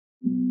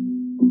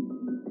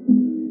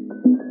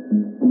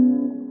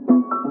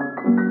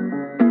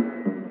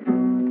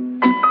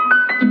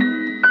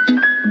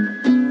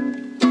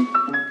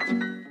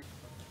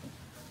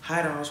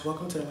guys,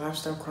 welcome to the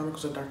Lifestyle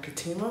Chronicles of Dr.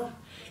 Tima.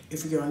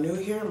 If you are new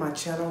here, my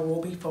channel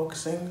will be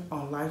focusing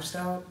on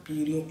lifestyle,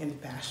 beauty, and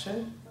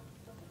fashion.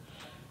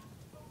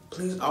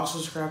 Please also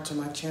subscribe to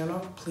my channel,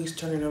 please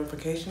turn your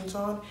notifications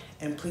on,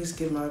 and please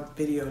give my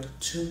video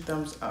 2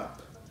 thumbs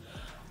up.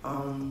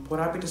 What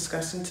I'll be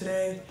discussing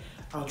today,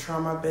 I'll try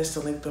my best to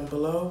link them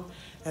below,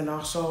 and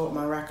also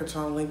my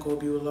Rakuten link will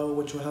be below,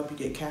 which will help you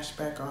get cash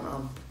back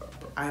on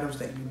items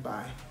that you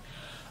buy.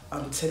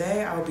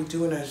 Today I'll be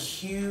doing a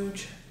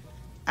huge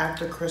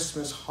after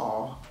Christmas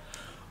haul.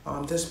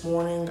 This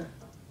morning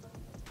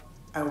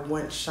I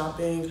went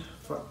shopping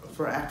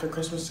for after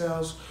Christmas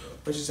sales,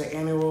 which is an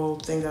annual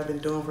thing I've been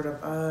doing for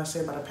the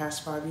say about the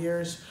past 5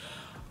 years.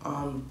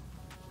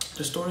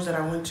 The stores that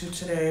I went to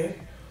today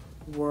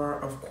were,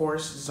 of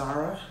course,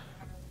 Zara,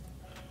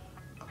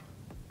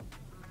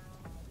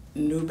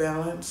 New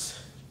Balance,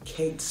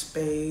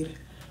 Spade,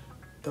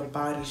 The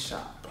Body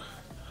Shop.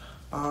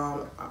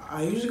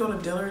 I usually go to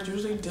Dillard's.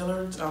 Usually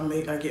Dillard's,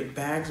 I get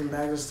bags and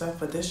bags of stuff,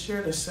 but this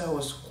year the sale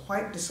was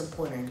quite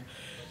disappointing.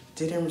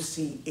 Didn't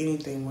see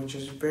anything, which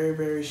is very,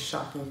 very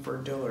shocking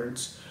for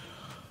Dillard's.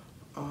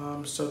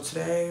 So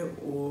today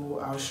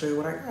I'll show you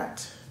what I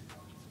got.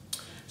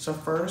 So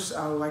first,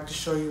 I would like to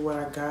show you what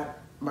I got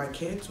my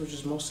kids, which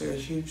is mostly a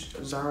huge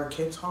Zara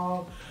kids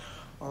haul.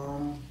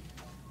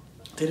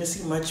 Didn't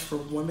see much for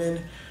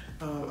women.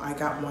 I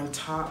got one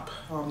top.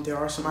 There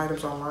are some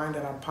items online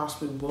that I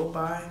possibly will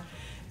buy,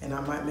 and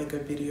I might make a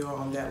video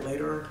on that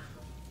later.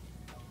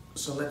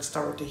 So let's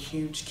start with the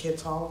huge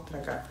kids haul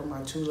that I got for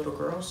my 2 little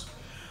girls.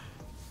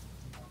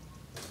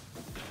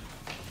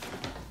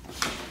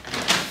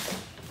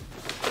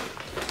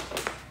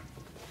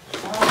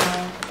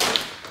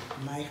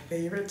 My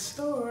favorite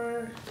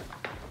store.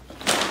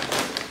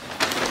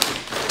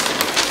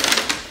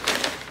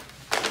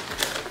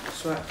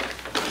 So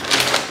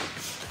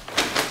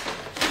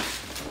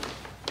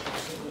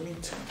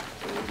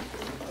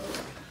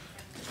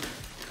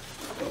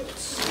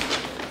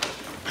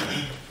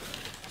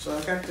So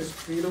I got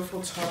this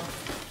beautiful top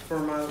for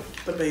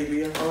the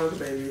baby. I call her the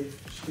baby.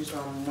 She's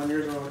 1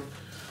 year old.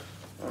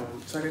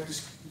 So I got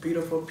this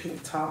beautiful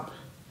pink top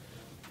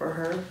for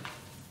her.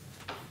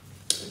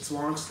 It's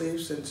long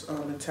sleeves since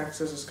in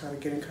Texas it's kind of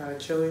getting kind of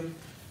chilly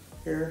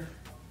here.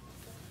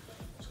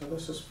 So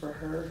this is for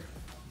her.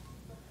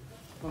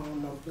 I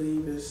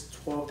believe is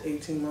 12 to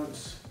 18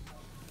 months.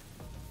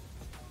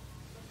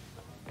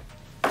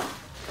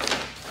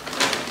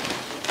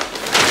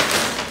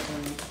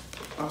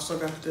 Also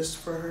got this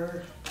for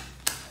her,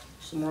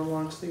 some more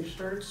long sleeve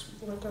shirts,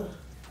 like a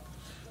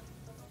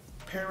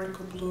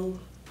periwinkle blue.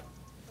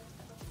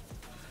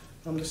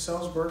 The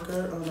sales were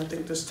good. I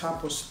think this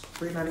top was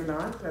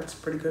 $3.99. That's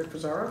pretty good for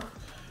Zara.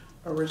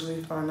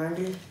 Originally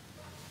 $5.90.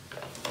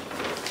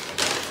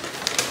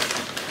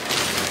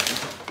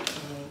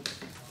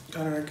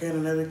 Got her again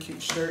another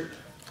cute shirt.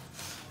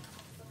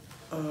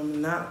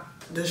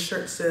 This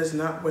shirt says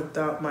 "Not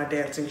without my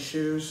dancing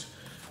shoes."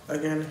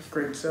 Again,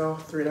 great sale,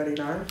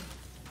 $3.99.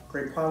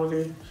 Great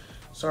quality.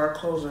 Zara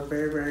clothes are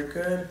very, very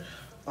good.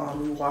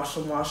 You wash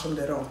them,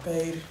 they don't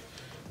fade.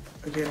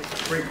 Again,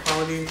 great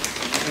quality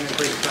and a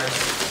great price.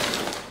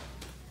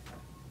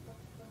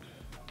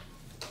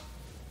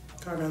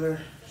 Got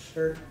another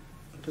shirt.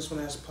 This one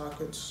has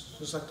pockets,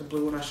 just like the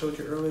blue one I showed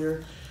you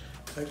earlier.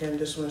 Again,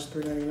 this one is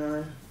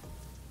 $3.99.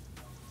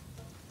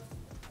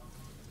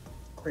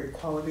 Great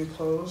quality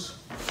clothes.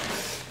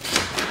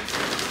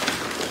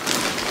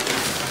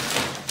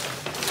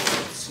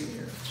 Let's see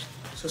here.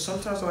 So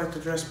sometimes I like to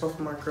dress both of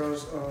my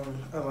girls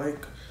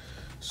alike.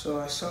 So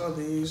I saw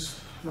these.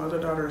 My other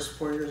daughter is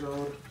 4 years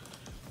old.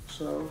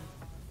 So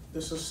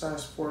this is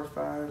size 4 or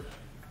 5.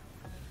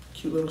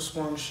 Cute little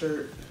swan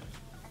shirt.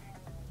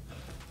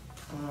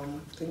 I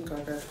think I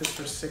got this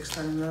for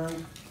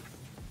 $6.99.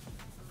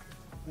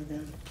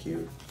 Again,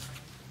 cute.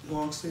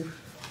 Long sleeve.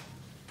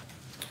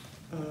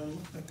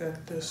 I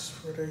got this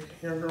for the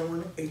younger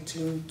one,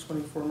 18 to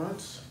 24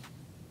 months.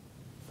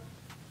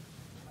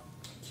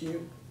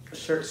 Cute. The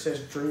shirt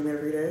says "Dream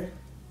Every Day."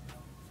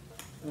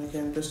 And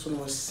again, this one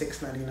was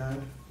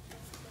 $6.99.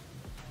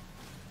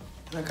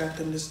 And I got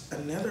them this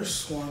another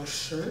swan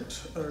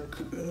shirt, or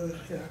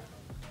yeah,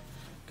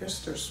 I guess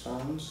they're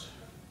swans.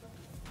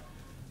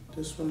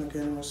 This one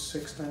again was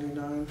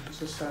 $6.99.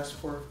 This is size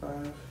 4 or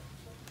 5.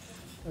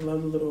 I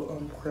love the little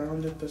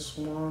crown that the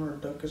swan or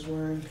duck is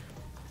wearing.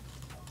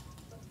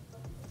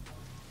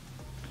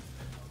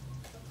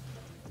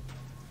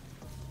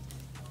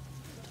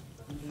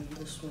 And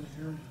this one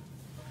here.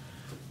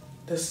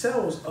 The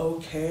sale was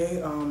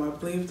okay. I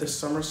believe the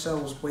summer sale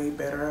was way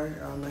better.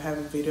 I have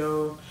a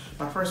video.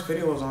 My first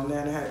video was on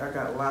that. I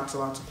got lots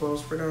and lots of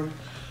clothes for them.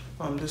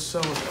 This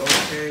sale was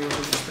okay. It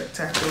wasn't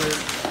spectacular.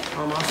 I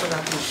also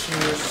got these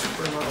shoes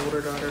for my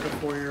older daughter, the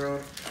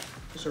 4-year-old.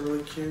 These are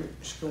really cute.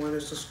 She can wear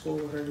this to school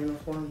with her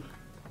uniform.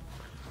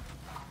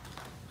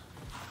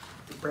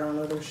 Brown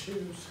leather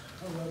shoes.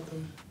 I love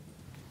them.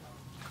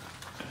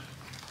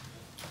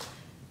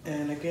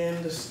 And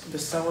again, the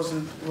sale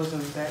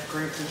wasn't that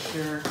great this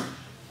year.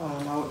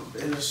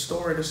 In the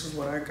store, this is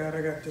what I got.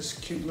 I got this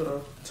cute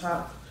little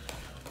top.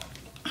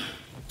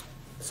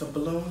 It's a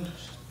balloon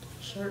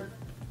shirt.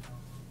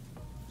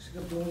 See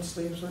the balloon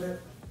sleeves with it?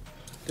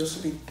 This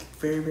would be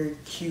very, very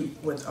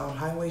cute with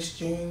high-waist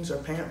jeans or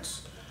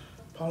pants.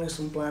 Probably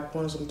some black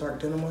ones, some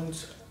dark denim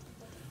ones.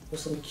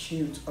 With some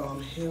cute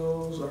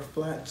heels or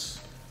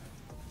flats.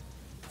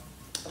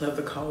 Love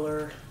the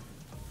color.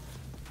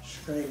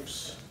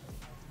 Stripes.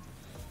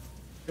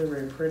 They're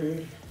very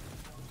pretty.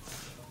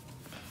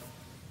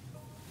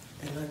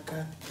 And I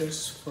got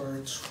this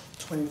for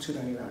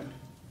 $22.99.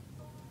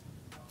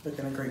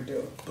 Looking a great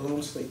deal.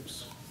 Balloon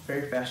sleeves.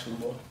 Very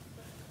fashionable.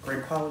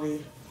 Great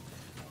quality.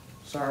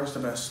 Zara's the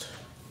best.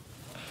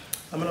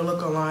 I'm gonna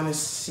look online and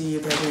see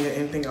if there's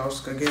anything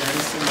else. Again, I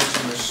didn't see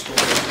much in the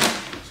store.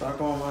 So I'll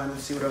go online and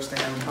see what else they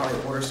have and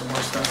probably order some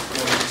more stuff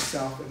for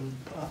myself and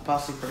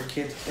possibly for the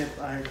kids if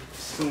I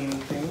see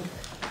anything.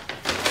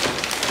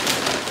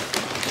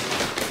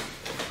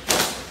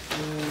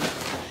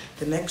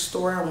 The next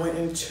store I went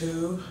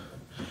into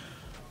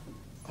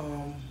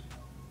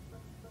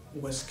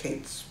was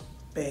Kate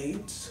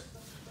Spade's.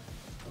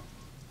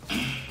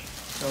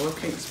 So I love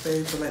Kate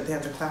Spade. So they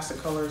have the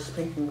classic colors,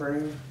 pink and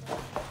green.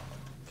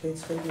 Kate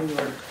Spade, New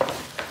York.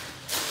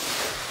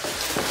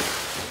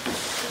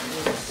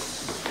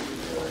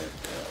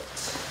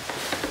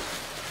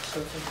 So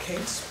for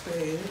Kate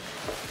Spade,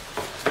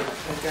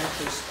 I got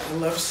this. I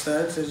love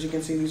studs. As you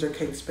can see, these are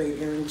Kate Spade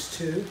earrings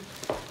too.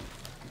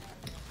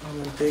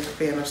 I'm a big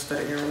fan of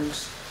stud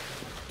earrings.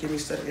 Give me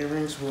stud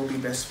earrings, we'll be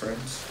best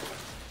friends.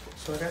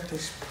 So I got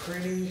these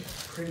pretty,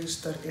 pretty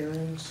stud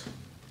earrings.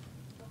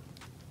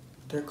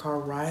 They're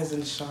called Rise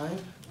and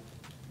Shine.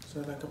 So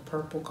like a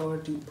purple color,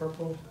 deep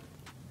purple.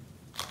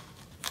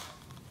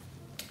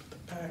 The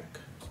back.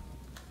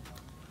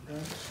 Right.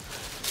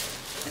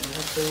 And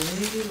I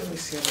believe, let me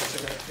see how much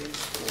I got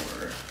these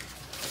for.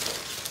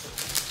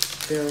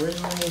 They're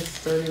originally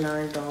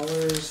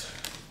 $39.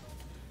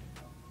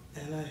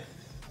 And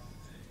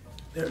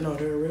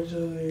they're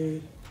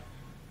originally,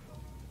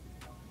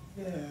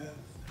 yeah,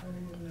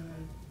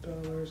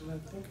 $39, and I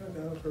think I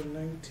got it for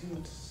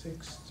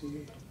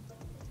 $19.60.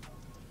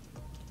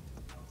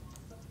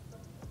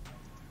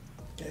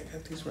 Yeah, I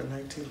got these for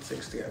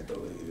 $19.60, I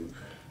believe.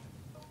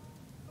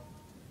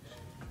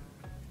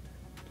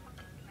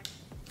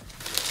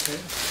 Okay.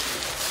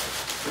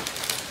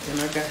 And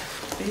I got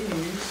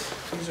these.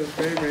 These are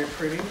very, very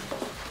pretty.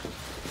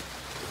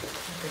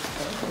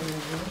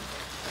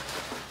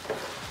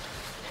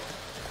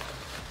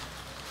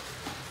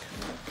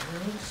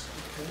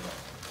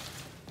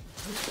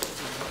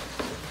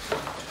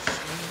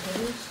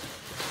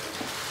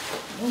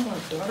 Oh, my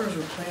daughters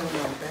were playing with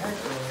my bag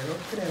earlier.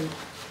 Okay, then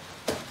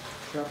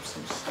drop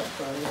some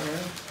stuff out of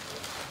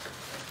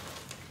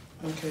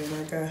here. Okay, and I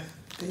got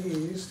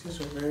these. These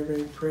are very,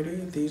 very pretty.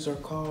 These are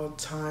called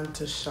Time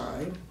to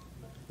Shine.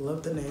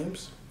 Love the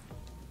names.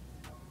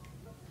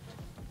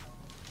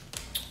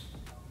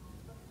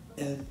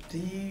 And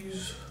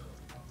these,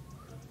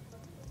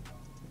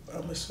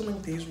 I'm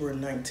assuming these were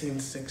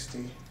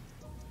 $19.60.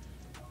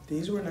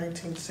 These were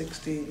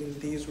 $19.60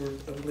 and these were,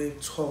 I believe,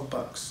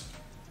 $12.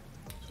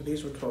 So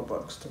these were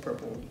 $12, the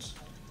purple ones.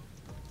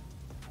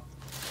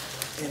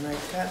 And I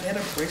had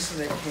a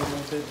bracelet that came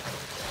with it.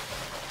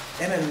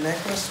 And a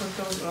necklace with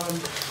those,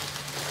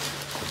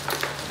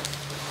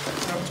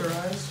 Time to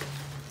Rise.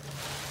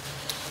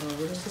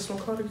 What is this one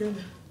called again?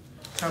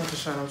 Time to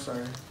Shine, I'm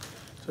sorry.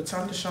 So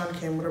Time to Shine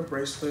came with a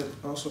bracelet,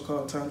 also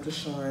called Time to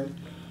Shine.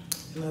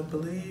 And I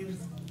believe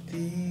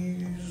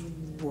these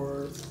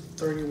were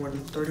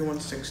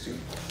 $31.60.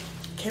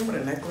 Came with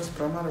a necklace,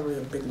 but I'm not really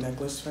a big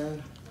necklace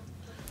fan.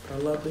 But I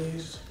love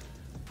these.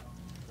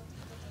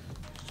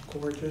 It's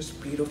gorgeous,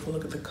 beautiful.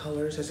 Look at the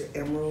colors. It has an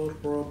emerald,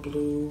 royal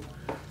blue,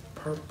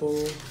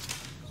 purple.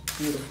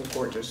 Beautiful,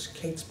 gorgeous.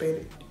 Kate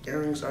Spade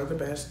earrings are the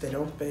best. They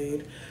don't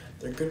fade.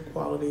 They're good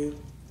quality.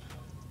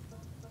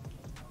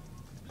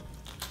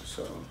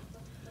 So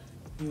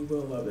you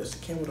will love this.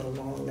 It came with a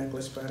long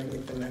necklace, but I didn't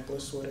get the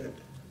necklace with it.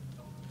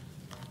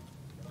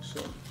 So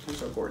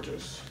these are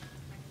gorgeous.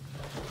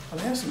 I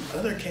have some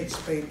other Kate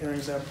Spade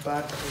earrings I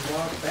bought a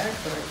while back,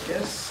 but I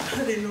guess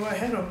I didn't know I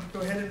had them.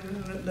 Go ahead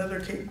and another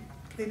Kate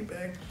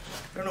bag.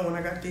 I don't know when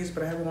I got these,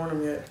 but I haven't worn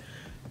them yet.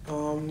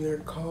 They're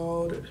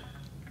called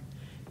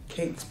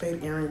Kate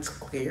Spade earrings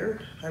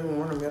clear. I haven't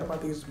worn them yet. I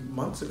bought these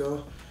months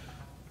ago.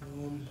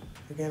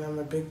 Again, I'm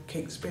a big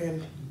Kate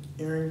Spade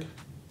earring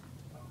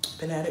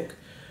fanatic,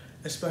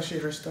 especially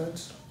her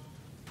studs.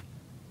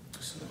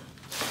 So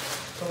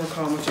don't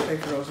recall how much you pay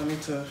for those. I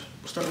need to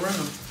start wearing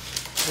them.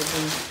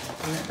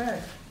 In that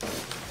bag.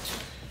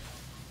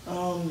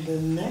 The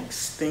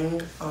next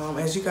thing,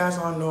 as you guys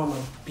all know, I'm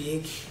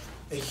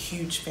a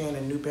huge fan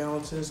of New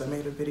Balances. I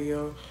made a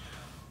video,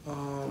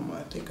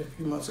 I think a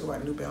few months ago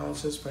about New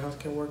Balances for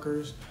healthcare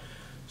workers.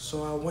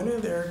 So I went in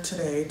there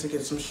today to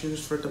get some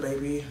shoes for the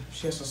baby.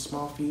 She has some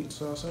small feet,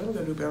 so I said, I'm gonna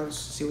go to New Balance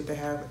to see what they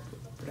have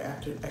for the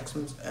after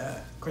Xmas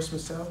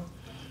Christmas sale.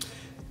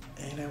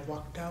 And I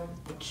walked out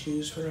with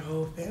shoes for the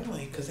whole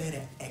family because they had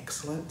an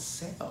excellent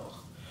sale.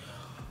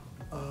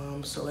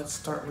 So let's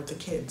start with the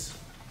kids.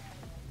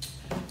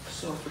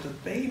 So for the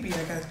baby,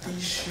 I got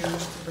these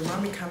shoes. They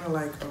remind me kind of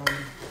like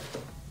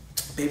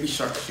baby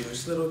shark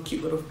shoes. Little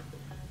cute little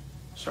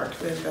shark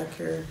fin back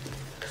here.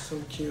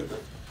 So cute.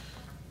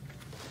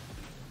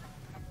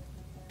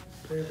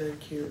 Very, very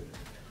cute.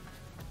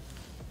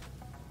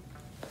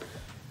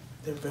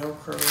 They're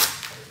Velcro.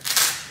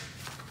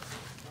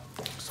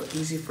 So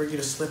easy for you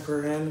to slip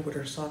her in with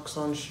her socks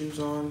on, shoes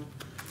on.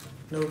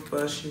 No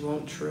fuss, she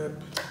won't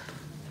trip.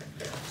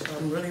 So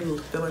I'm really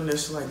feeling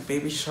this like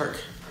baby shark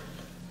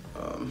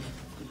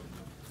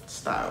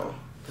style.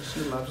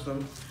 She loves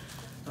them.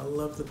 I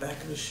love the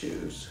back of the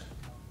shoes.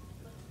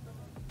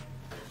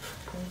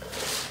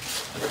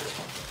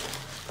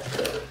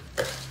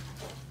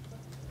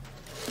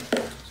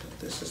 So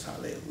this is how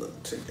they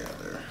look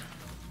together.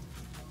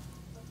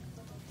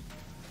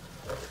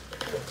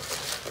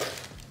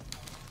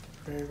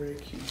 Very, very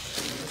cute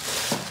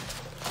shoes.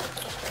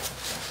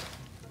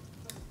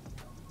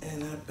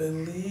 And I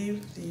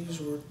believe these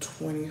were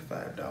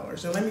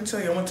 $25. And let me tell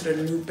you, I went to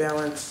the New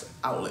Balance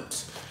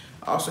outlets.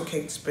 Also,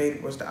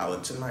 Spade was the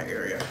outlets in my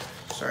area.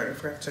 Sorry, I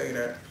forgot to tell you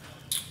that.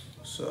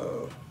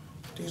 So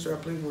these are, I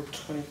believe, were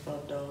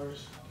 $25.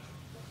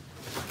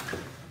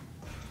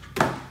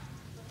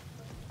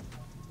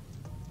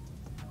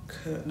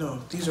 No,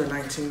 these are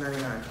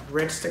 $19.99.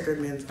 Red sticker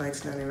means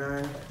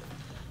 $19.99.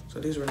 So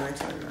these were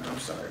 $19.99. I'm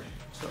sorry.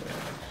 So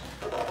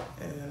yeah.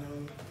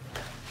 And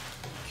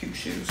cute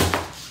shoes.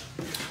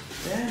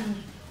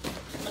 Then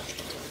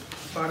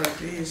bought up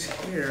these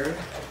here.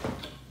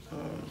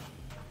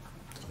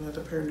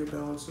 Another pair of New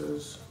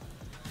Balances.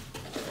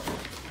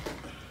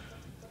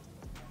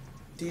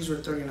 These were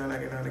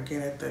 $39.99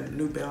 again at the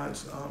New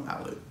Balance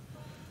outlet.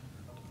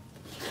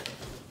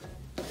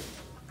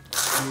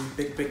 I'm a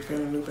big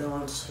fan of New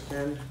Balance.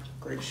 Again,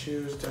 great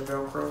shoes. They're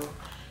Velcro.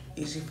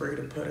 Easy for you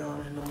to put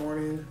on in the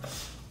morning.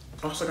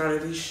 Also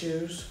got these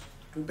shoes.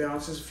 New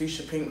Balances,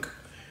 fuchsia pink.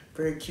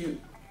 Very cute.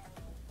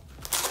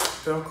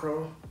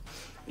 Velcro.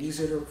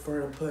 Easy for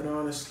her to put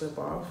on and slip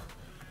off.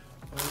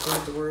 I don't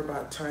have to worry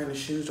about tying the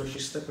shoes or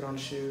she's slipping on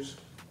shoes.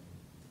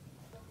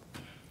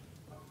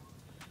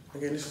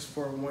 Again, this is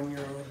for a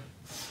 1-year-old.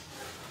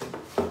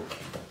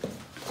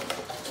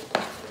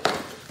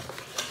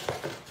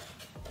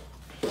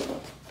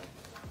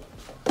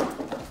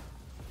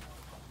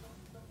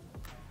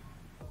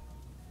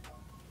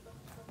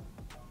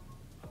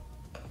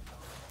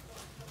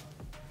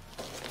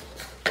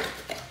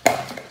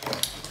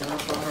 And I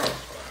bought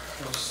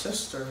her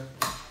sister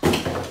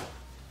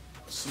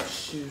some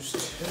shoes too.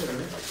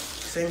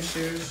 Same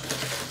shoes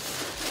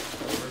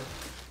for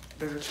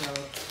bigger child.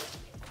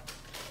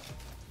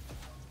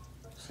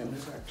 Same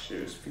exact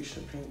shoes, fuchsia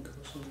pink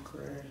with some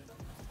gray.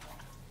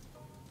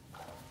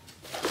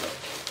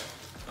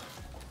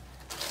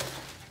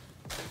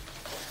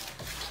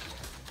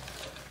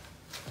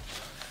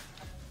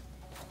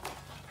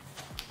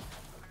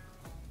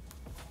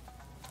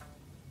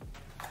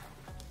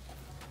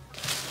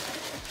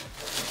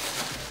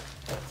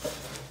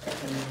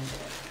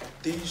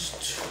 These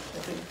two, I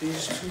think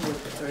these two were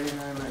for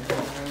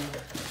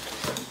 $39.99.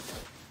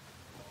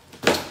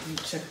 Let me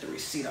check the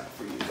receipt out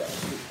for you guys.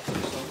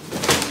 So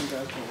you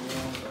guys don't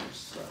know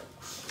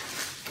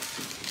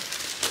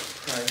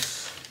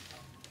price.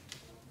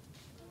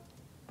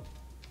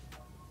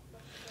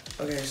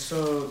 Okay,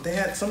 so they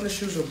had some of the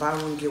shoes were buy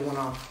one get one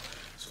off.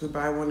 So if we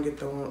buy one get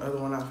the other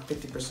one off,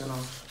 50%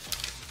 off.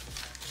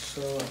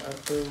 So I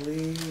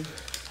believe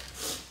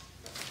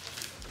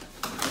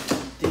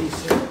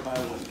these here buy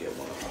one get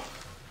one off.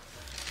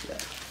 Yeah, I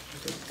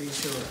think these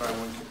here buy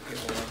one get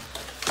one off.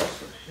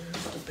 So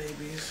here's the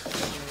babies.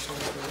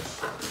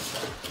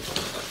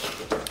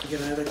 You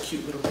get another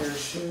cute little pair of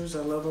shoes. I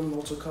love them,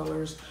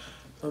 multicolors.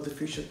 Love the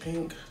fuchsia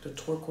pink, the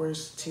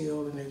turquoise,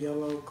 teal, and the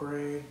yellow,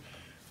 gray.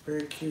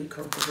 Very cute,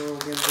 comfortable,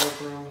 again,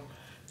 Velcro.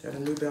 They have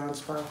the New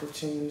Balance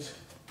 515s.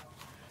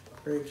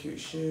 Very cute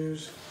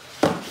shoes.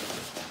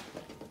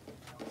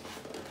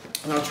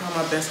 And I'll try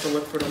my best to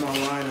look for them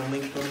online and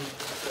link them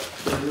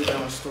to the New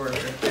Balance store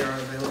if they are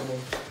available.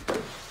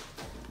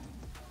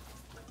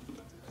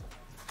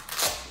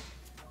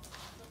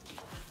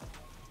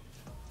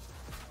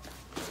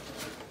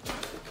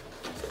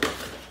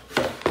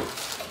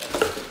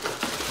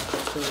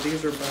 So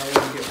these are buy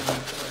one, get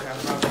one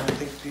half off. I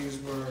think these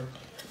were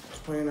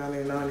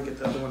 $29.99 to get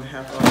the other one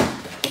half off.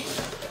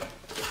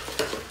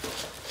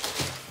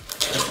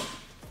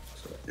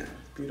 So yeah,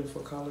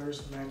 beautiful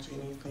colors, match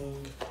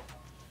anything.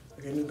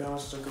 Again, New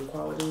Balances are good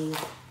quality.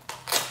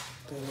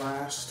 They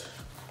last.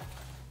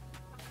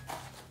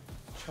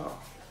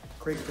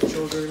 Great for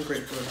children,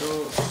 great for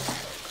adults.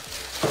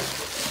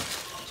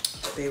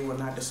 They will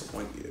not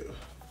disappoint you.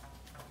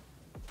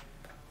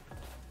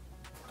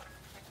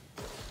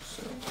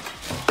 So,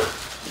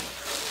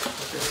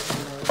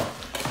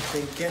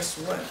 then guess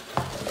what?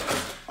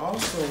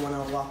 Also, when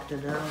I walked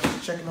in there, I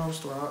was checking on the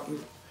store out,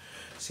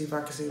 see if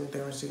I could see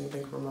anything or see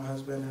anything from my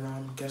husband.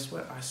 And guess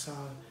what? I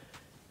saw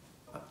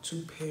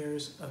 2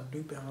 pairs of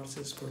New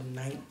Balances for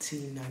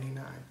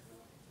 $19.99.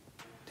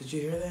 Did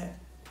you hear that?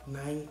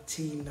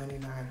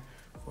 $19.99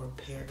 for a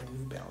pair of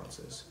New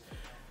Balances.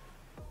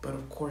 But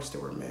of course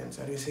there were men's.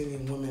 I didn't see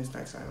any women's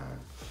 $19.99.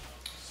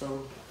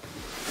 So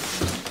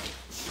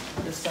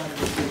I decided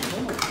to get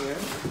them a pair.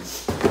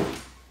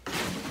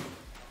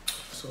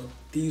 So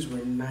these were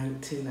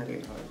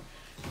 $19.99.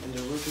 And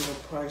the original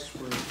price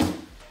was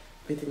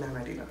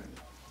 $59.99.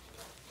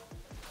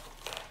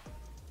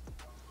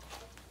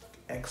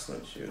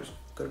 Excellent shoes.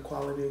 Good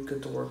quality,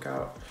 good to work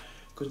out,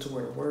 good to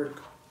wear to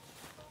work,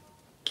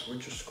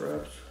 with your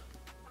scrubs.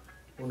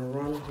 Want to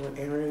run, run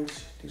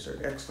errands. These are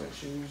excellent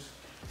shoes.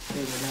 They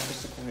will not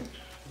disappoint.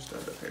 Let's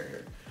start the pair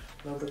here.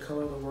 Love the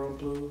color, the royal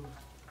blue,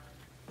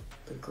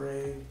 the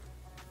gray,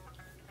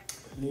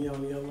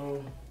 neon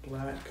yellow,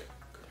 black.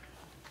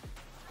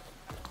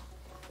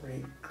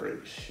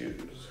 Great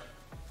shoes.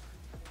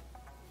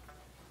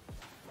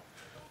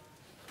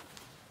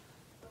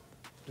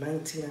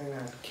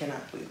 $19.99.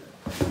 Cannot believe it.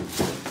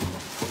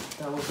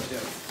 That was a deal.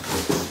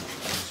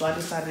 So I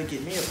decided to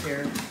get me a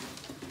pair.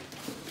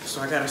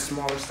 So I got a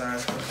smaller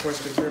size, of course,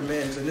 because they're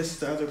men's, and this is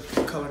the other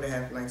color they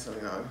have,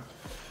 $19.99.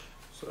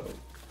 So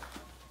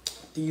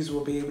these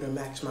will be able to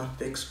match my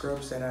thick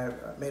scrubs that I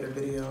made a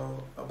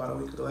video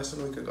about less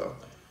than a week ago.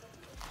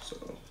 So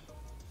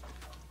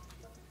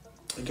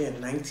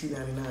again,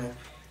 $19.99,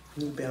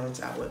 New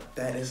Balance outlet.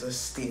 That is a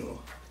steal.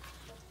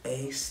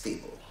 A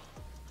steal.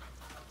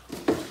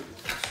 Let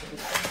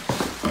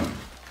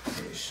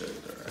me show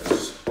you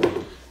guys.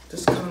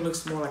 This color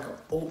looks more like an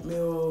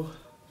oatmeal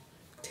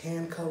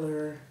tan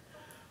color.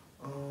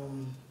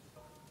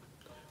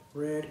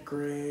 Red,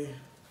 gray,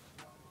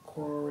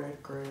 coral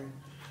red, gray.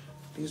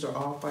 These are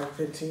all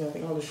 $5.15. I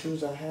think all the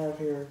shoes I have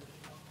here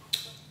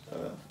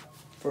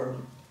for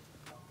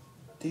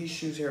these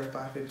shoes here are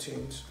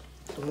 $5.15.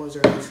 The ones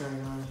that are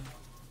 $19.99.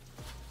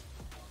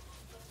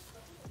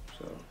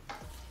 So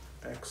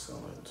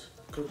excellent,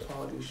 good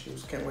quality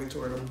shoes. Can't wait to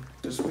wear them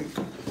this week.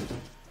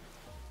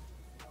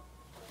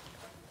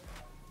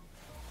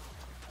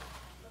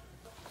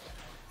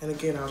 And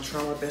again, I'll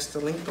try my best to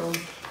link them.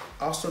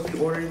 Also, if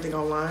you order anything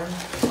online,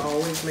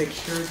 always make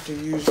sure to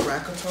use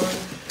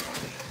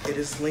Rakuten. It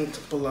is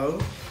linked below.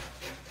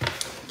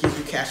 Gives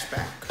you cash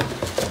back.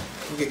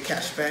 You get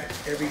cash back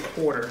every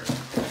quarter.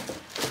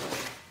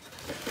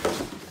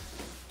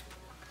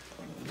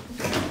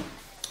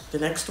 The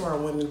next store I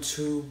went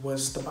into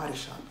was The Body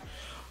Shop.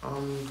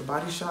 The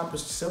Body Shop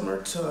is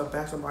similar to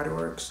Bath & Body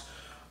Works,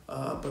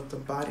 but The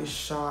Body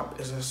Shop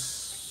is a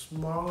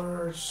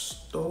smaller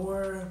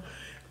store.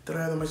 They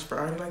don't have that much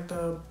variety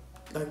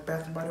like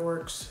Bath & Body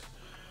Works.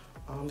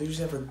 They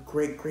usually have a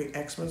great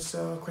Xmas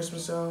sale,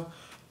 Christmas sale.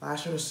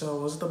 Last year the sale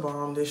was the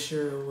bomb. This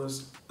year it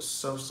was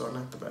so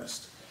not the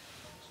best.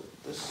 So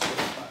this is what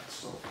I bought.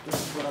 So this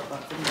is what I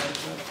bought from The Body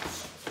Shop.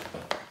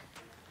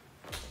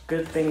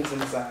 Good things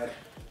inside.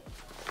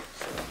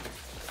 So,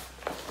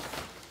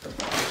 The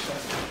Body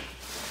Shop.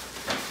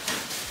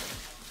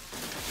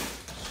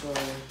 So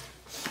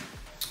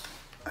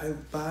I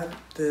bought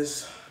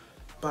this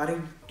body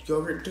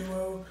yogurt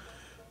duo,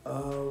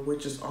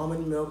 which is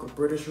almond milk or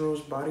British Rose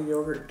body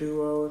yogurt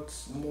duo.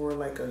 It's more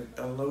like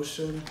a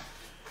lotion.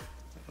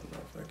 I don't know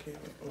if I can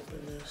even open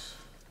this.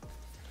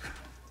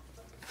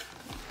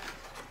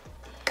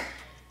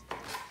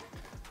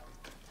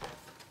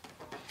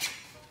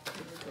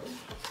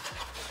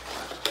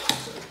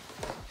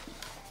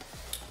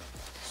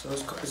 So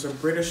it's a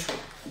British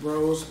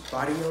Rose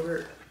body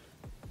yogurt.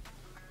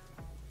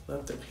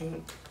 Love the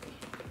pink.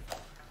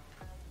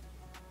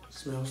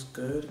 Smells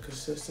good.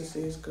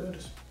 Consistency is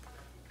good.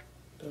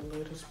 The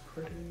lid is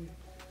pretty. I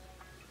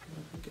don't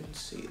know if you can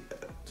see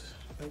that.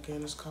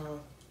 Again, it's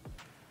called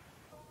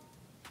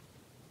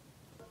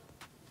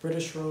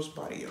British Rose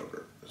Body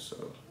Yogurt.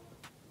 So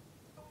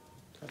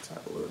that's how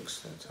it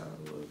looks. That's how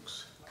it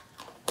looks.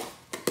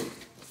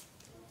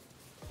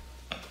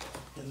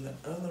 And the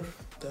other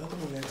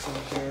one that's in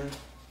here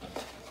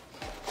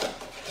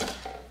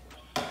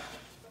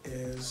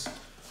is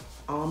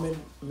almond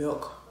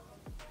milk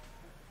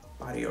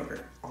body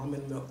yogurt.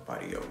 Almond milk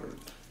body yogurt.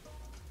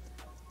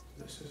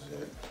 This is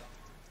it.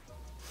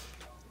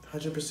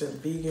 100%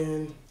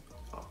 vegan.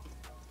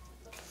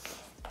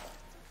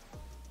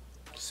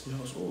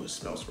 Smells, oh, it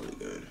smells really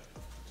good.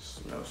 It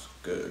smells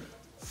good.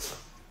 It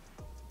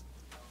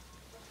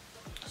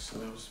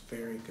smells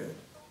very good.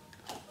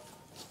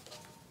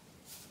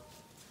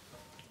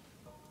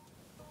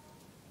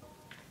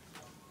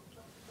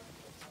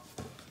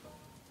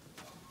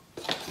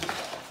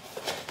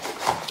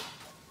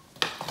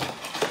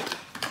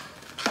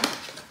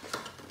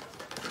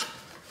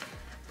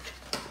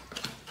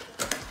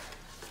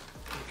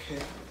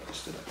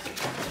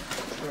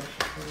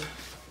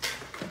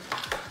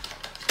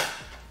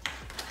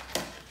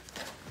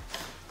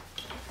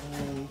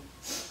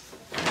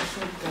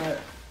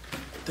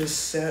 This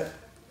set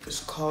is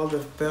called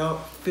the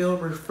Feel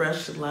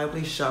Refreshed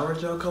Lively Shower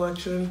Gel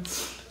Collection.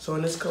 So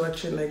in this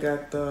collection, they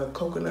got the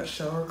coconut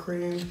shower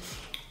cream,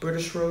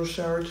 British Rose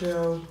shower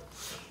gel,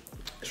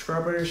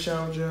 strawberry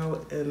shower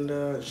gel,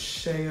 and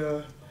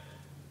shea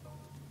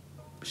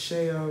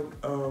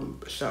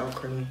shower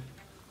cream.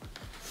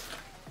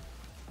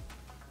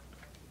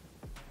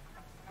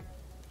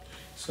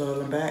 So in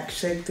the back,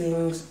 shake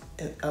things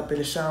up in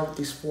the shower with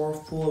these 4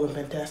 full and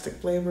fantastic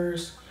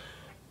flavors.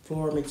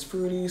 Floor makes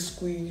fruity,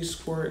 squeeze,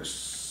 squirt,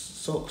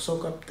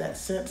 soak up that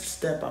scent,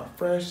 step out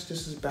fresh.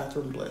 This is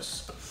bathroom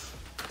bliss.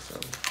 So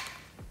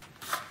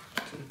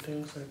some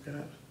things I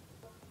got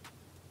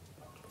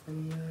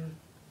from there.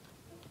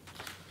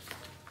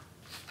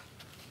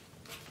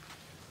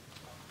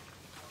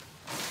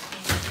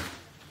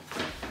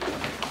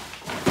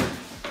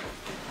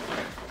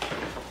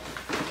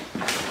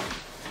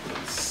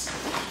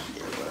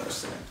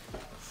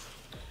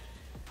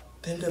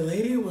 Then the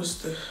lady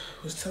was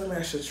telling me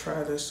I should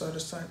try this, so I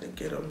decided to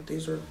get them.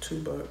 These are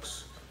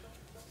 $2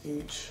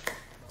 each.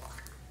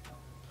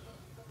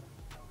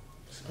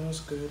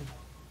 Smells good.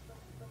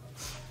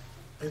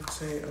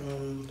 It's a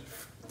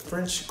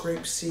French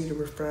grape seed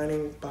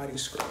refining body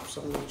scrub.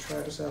 So I'm gonna try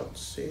this out and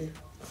see.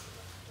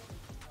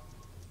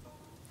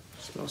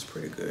 Smells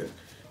pretty good.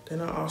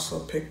 Then I also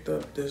picked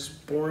up this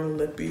Born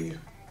Lippy.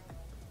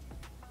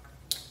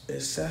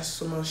 It's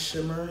Sasuma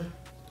Shimmer.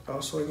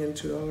 Also again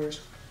 $2.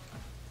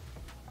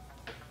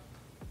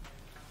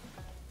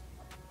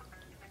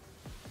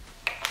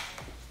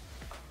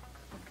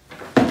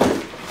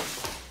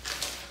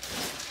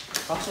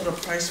 Also, the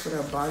price for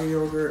that body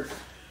yogurt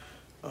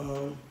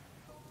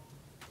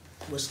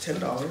was $10.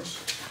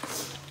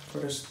 For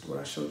this, what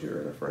I showed you,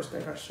 or the first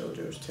thing I showed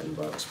you was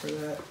 $10 for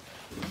that.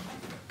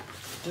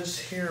 This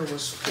here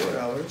was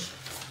 $4,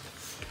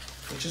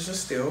 which is a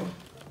steal.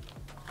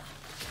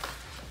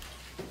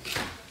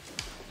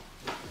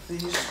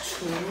 These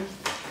two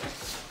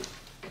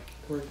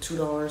were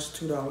 $2.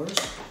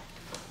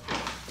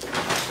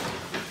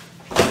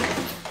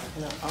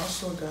 And I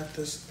also got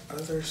this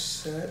other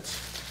set.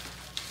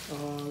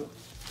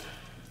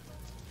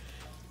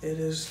 It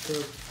is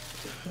the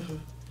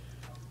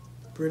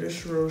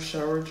British Rose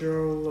Shower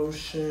Gel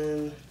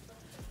Lotion, and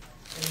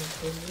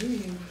I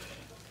believe,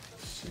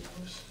 let's see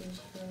what this is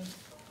here.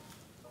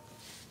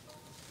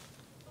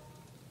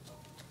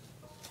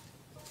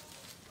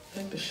 I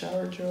think the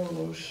shower gel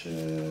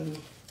lotion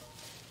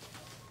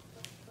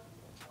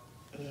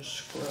and a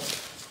scrub.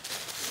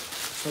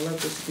 So I like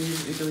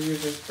these, either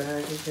use this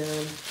bag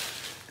again,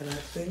 and I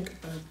think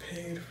I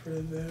paid for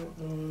that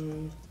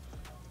one.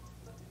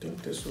 I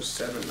think this was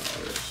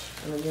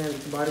 $7. And again,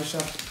 the Body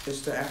Shop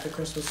is the after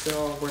Christmas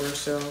sale, winter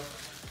sale,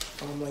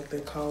 like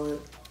they call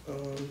it.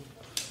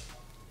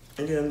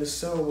 Again, the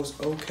sale was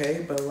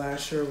okay, but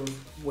last year was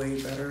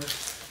way better.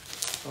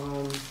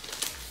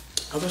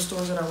 Other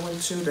stores that I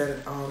went to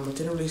that I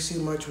didn't really see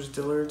much was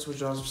Dillard's,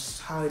 which I was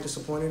highly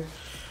disappointed.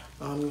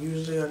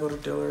 Usually I go to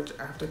Dillard's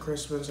after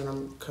Christmas and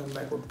I'm coming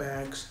back with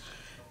bags.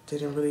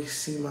 Didn't really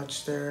see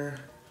much there.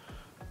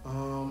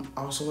 I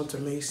also went to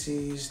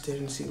Macy's,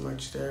 didn't see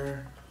much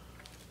there.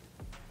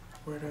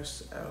 Where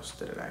else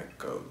did I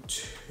go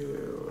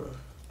to?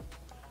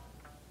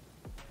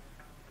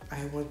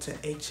 I went to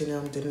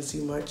H&M, didn't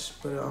see much,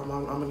 but I'm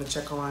gonna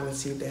check online and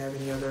see if they have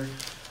any other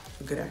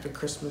good after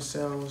Christmas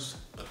sales.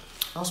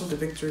 Also the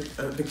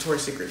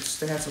Victoria's Secrets,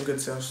 they had some good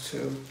sales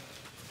too.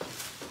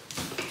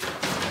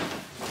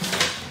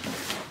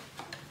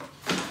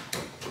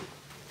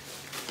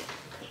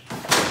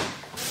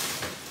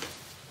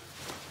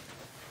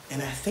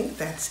 And I think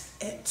that's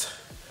it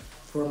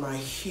for my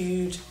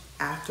huge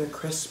after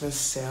Christmas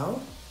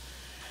sale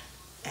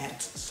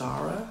at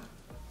Zara,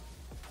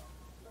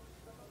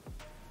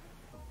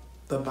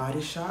 The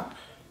Body Shop,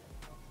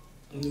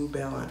 New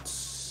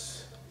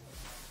Balance.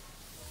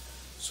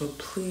 So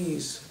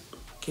please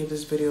give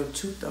this video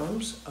 2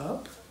 thumbs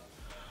up.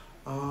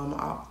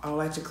 I would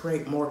like to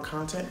create more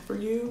content for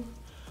you.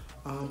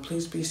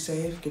 Please be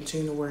safe,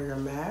 continue to wear your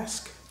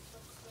mask,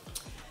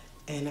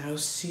 and I'll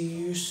see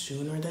you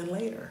sooner than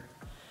later.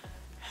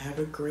 Have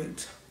a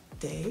great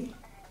day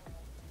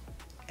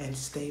and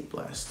stay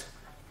blessed.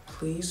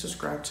 Please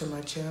subscribe to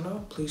my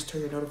channel. Please turn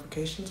your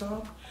notifications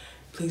on.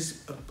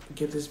 Please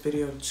give this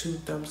video 2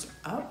 thumbs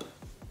up.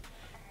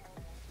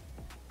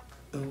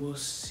 And we'll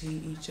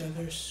see each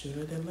other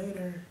sooner than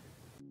later.